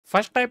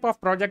First type of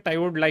project I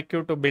would like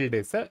you to build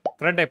is a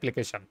CRUD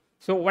application.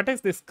 So what is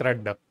this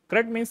CRUD?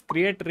 CRUD means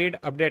create, read,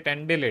 update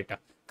and delete.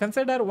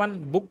 Consider one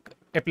book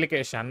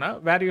application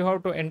where you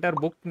have to enter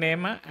book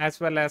name as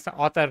well as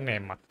author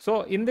name.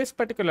 So in this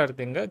particular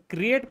thing,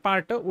 create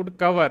part would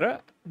cover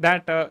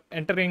that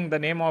entering the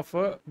name of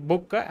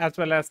book as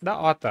well as the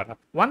author.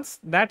 Once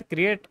that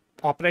create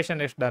operation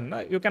is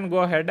done, you can go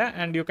ahead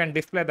and you can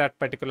display that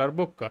particular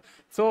book.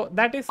 So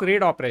that is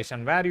read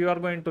operation, where you are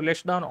going to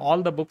list down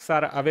all the books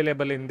are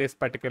available in this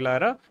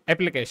particular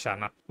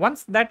application.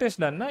 Once that is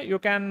done, you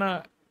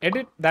can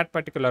edit that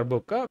particular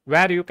book,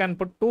 where you can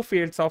put two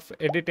fields of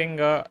editing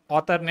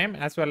author name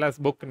as well as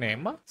book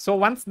name. So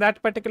once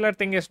that particular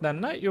thing is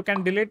done, you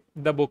can delete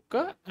the book,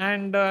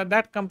 and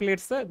that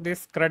completes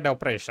this CRUD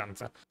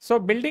operations. So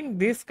building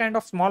this kind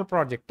of small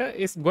project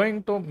is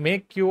going to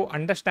make you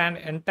understand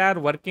entire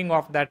working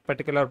of that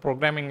particular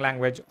programming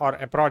language or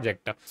a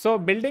project. So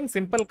building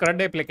simple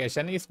CRUD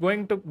application is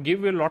going to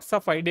give you lots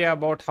of idea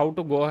about how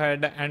to go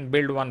ahead and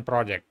build one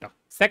project.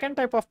 Second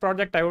type of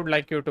project I would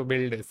like you to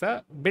build is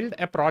build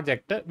a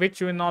project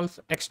which involves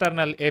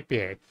external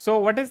API. So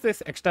what is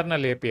this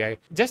external API?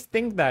 Just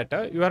think that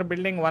you are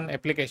building one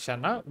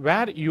application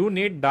where you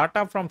need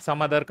data from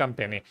some other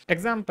company.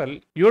 Example,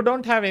 you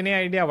don't have any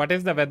idea what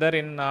is the weather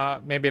in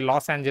maybe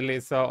Los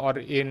Angeles or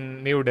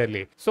in New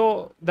Delhi.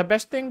 So the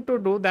best thing to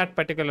do that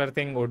particular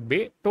thing would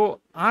be to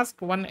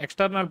ask one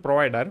external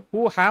provider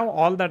who have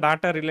all the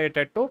data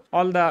related to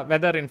all the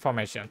weather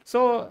information.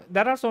 So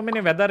there are so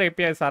many weather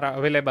APIs are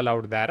available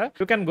out there.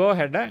 You can go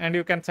ahead and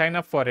you can sign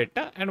up for it,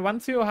 and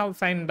once you have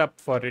signed up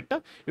for it,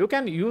 you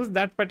can use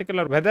that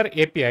particular weather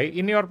API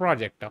in your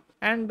project.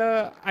 And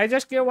I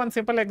just gave one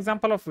simple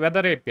example of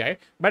weather API,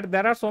 but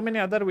there are so many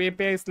other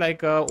APIs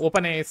like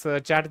OpenAI's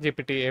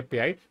ChatGPT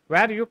API,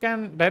 where you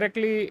can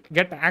directly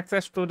get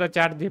access to the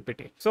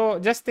ChatGPT. So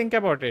just think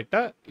about it.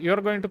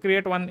 You're going to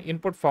create one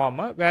input form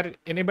where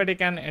anybody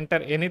can enter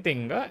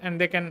anything and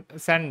they can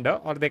send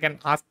or they can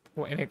ask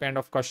any kind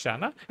of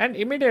question, and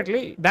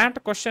immediately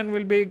that question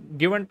will be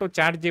given to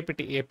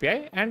ChatGPT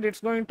API, and it's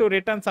going to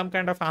return some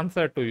kind of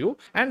answer to you,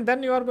 and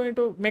then you are going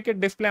to make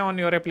it display on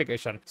your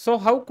application. So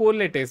how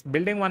cool it is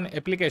building one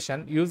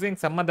application using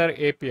some other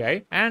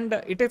API, and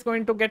it is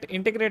going to get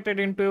integrated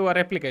into your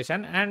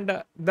application,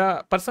 and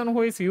the person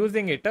who is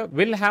using it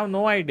will have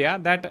no idea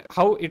that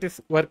how it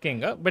is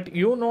working, but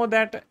you know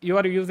that you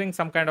are using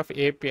some kind of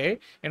API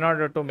in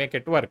order to make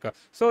it work.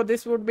 So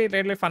this would be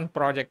really fun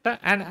project,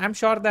 and I'm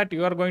sure that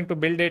you are going to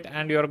build it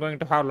and you are going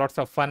to have lots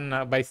of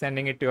fun by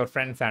sending it to your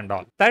friends and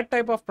all. Third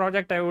type of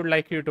project I would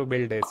like you to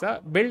build is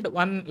build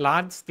one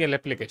large scale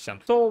application.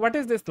 So what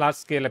is this large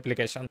scale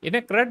application? In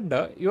a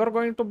CRUD, you are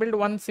going to build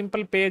one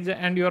simple page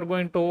and you are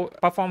going to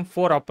perform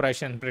 4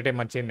 operations pretty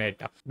much in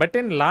it. But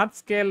in large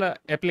scale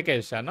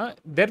application,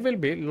 there will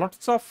be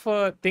lots of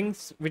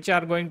things which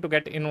are going to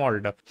get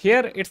involved.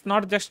 Here it's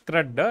not just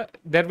CRUD,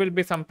 there will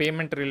be some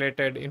payment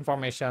related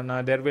information,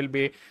 there will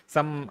be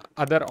some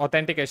other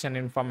authentication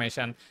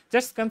information.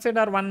 Just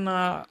consider one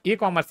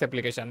e-commerce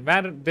application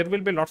where there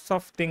will be lots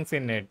of things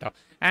in it,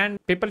 and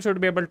people should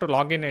be able to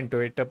log in into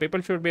it,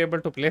 people should be able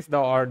to place the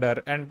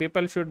order, and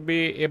people should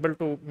be able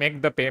to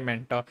make the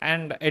payment,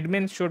 and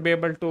admins should be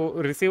able to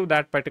receive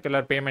that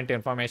particular payment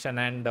information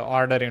and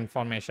order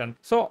information.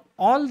 So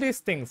all these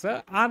things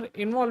are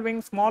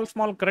involving small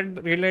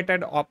CRUD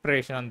related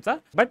operations,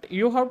 but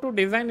you have to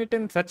design it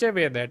in such a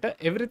way that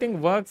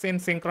everything works in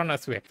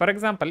synchronous way. For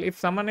example, if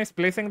someone is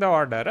placing the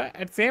order,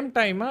 at same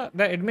time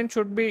the admin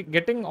should be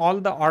getting all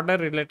the order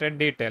related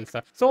details.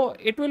 So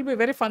it will be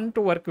very fun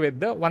to work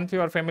with once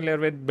you are familiar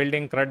with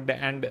building CRUD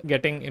and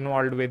getting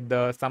involved with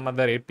some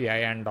other API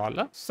and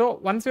all. So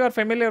once you are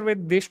familiar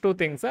with these two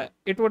things,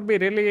 it would be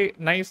really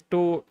nice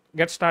to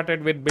get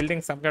started with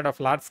building some kind of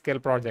large scale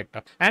project.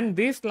 And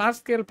this large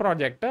scale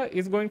project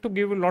is going to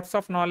give you lots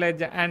of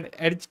knowledge and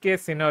edge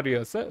case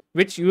scenarios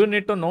which you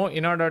need to know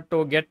in order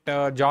to get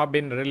a job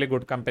in really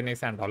good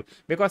companies and all.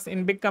 Because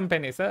in big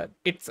companies,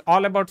 it's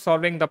all about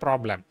solving the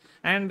problem.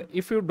 And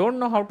if you don't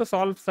know how to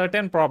solve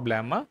certain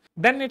problem,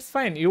 then it's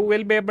fine. You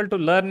will be able to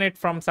learn it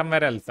from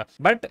somewhere else.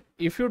 But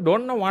if you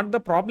don't know what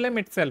the problem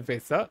itself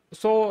is,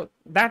 so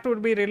that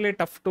would be really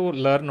tough to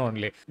learn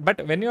only.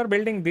 But when you're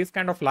building these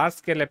kind of large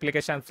scale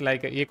applications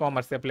like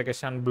e-commerce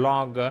application,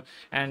 blog,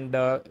 and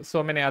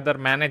so many other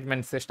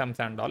management systems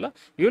and all,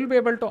 you'll be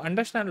able to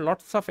understand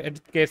lots of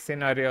edge case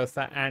scenarios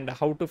and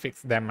how to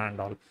fix them and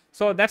all.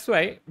 So that's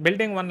why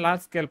building one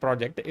large scale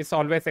project is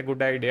always a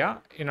good idea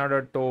in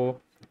order to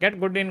get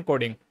good in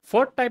coding.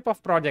 Fourth type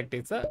of project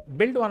is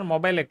build one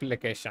mobile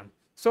application.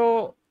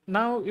 So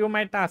now you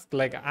might ask,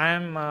 like, I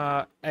am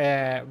a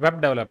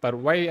web developer,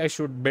 why I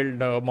should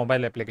build a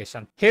mobile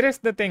application? Here is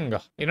the thing.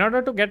 In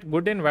order to get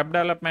good in web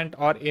development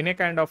or any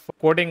kind of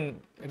coding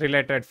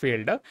related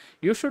field,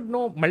 you should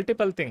know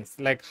multiple things,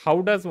 like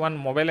how does one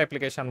mobile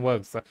application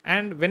works.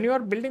 And when you are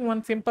building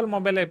one simple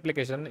mobile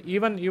application,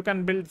 even you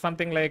can build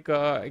something like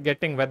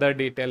getting weather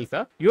details,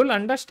 you'll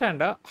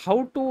understand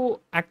how to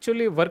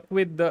actually work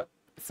with the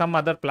some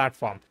other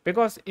platform,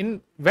 because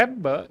in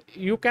web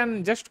you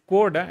can just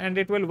code and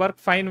it will work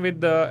fine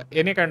with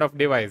any kind of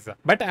device.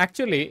 But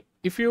actually,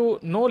 if you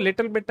know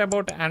little bit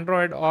about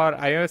Android or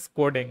iOS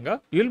coding,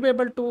 you'll be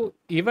able to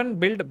even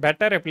build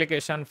better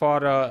application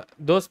for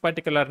those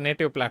particular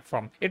native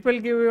platform. It will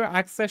give you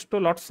access to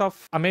lots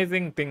of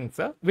amazing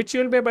things, which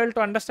you'll be able to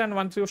understand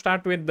once you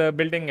start with the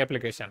building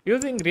application.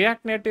 Using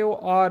React Native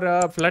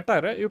or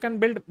Flutter, you can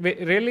build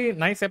really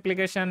nice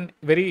application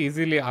very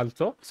easily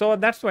also. So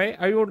that's why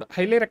I would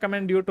highly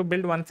recommend you to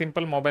build one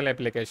simple mobile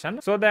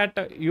application, so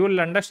that you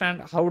will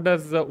understand how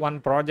does one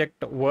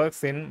project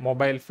works in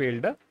mobile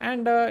field,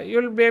 and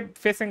you'll be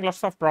facing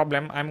lots of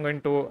problem, I'm going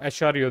to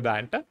assure you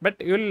that, but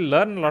you'll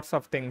learn lots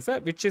of things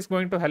which is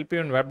going to help you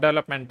in web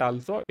development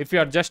also, if you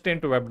are just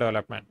into web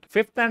development.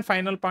 Fifth and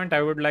final point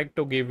I would like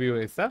to give you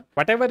is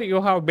whatever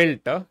you have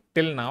built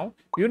till now,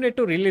 you need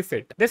to release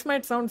it. This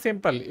might sound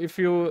simple if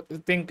you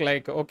think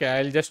like, okay,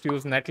 I'll just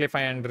use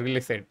Netlify and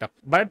release it.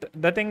 But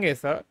the thing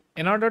is,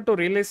 in order to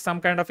release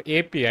some kind of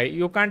API,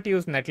 you can't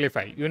use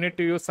Netlify. You need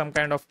to use some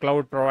kind of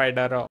cloud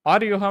provider,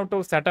 or you have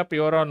to set up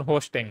your own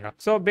hosting.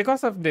 So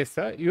because of this,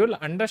 you'll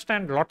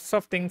understand lots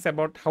of things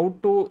about how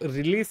to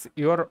release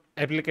your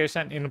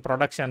application in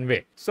production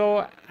way.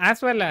 So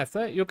as well as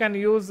you can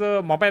use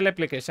mobile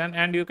application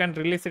and you can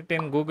release it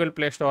in Google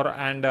Play Store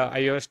and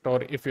iOS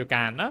Store if you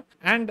can.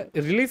 And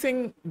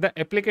releasing the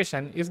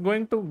application is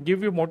going to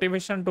give you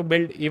motivation to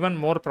build even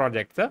more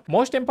projects.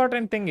 Most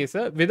important thing is,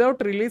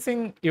 without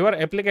releasing your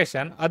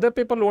application, other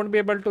people won't be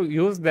able to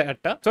use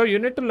that. So you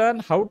need to learn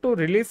how to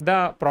release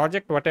the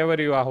project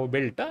whatever you have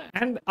built,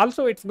 and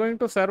also it's going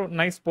to serve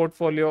nice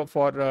portfolio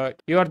for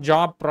your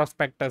job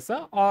prospectus,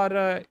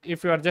 or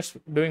if you are just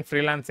doing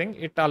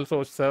freelancing, it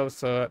also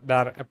serves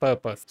their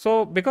purpose.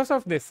 So because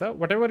of this,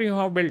 whatever you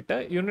have built,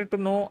 you need to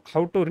know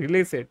how to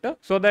release it,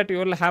 so that you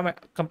will have a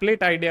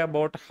complete idea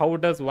about how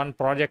does one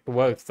project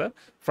works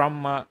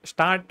from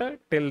start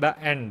till the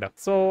end.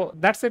 So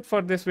that's it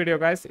for this video,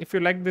 guys. If you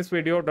like this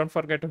video, don't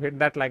forget to hit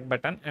that like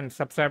button and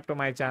subscribe to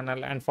my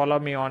channel and follow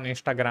me on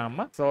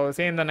Instagram. So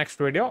see you in the next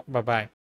video. Bye bye.